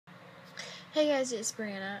Hey guys, it's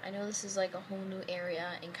Brianna. I know this is like a whole new area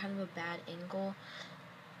and kind of a bad angle,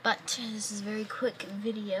 but this is a very quick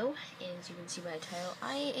video. As you can see by the title,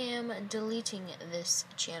 I am deleting this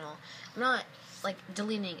channel. I'm not like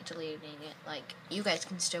deleting it. Like, you guys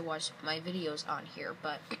can still watch my videos on here,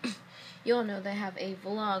 but you all know that I have a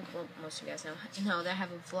vlog. Well, most of you guys know that I have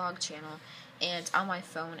a vlog channel, and it's on my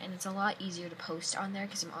phone, and it's a lot easier to post on there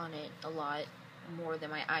because I'm on it a lot more than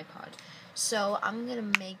my iPod. So I'm gonna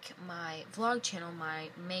make my vlog channel my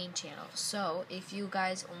main channel. So if you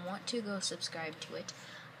guys want to go subscribe to it,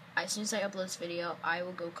 as soon as I upload this video, I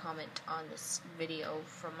will go comment on this video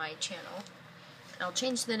from my channel. I'll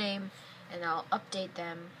change the name and I'll update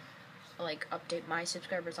them, like update my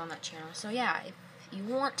subscribers on that channel. So yeah, if you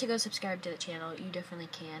want to go subscribe to the channel, you definitely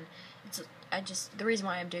can. The reason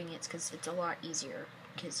why I'm doing it is because it's a lot easier,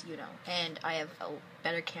 because and I have a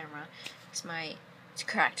better camera. It's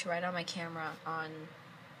cracked right on my camera on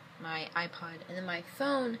my iPod, and then my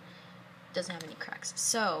phone doesn't have any cracks.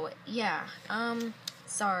 So yeah,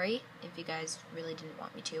 sorry if you guys really didn't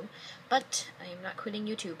want me to, but I am not quitting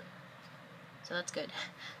YouTube, so that's good.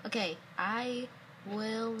 Okay, I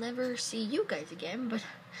will never see you guys again, but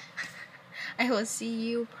I will see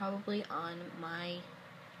you probably on my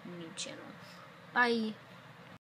new channel. Bye.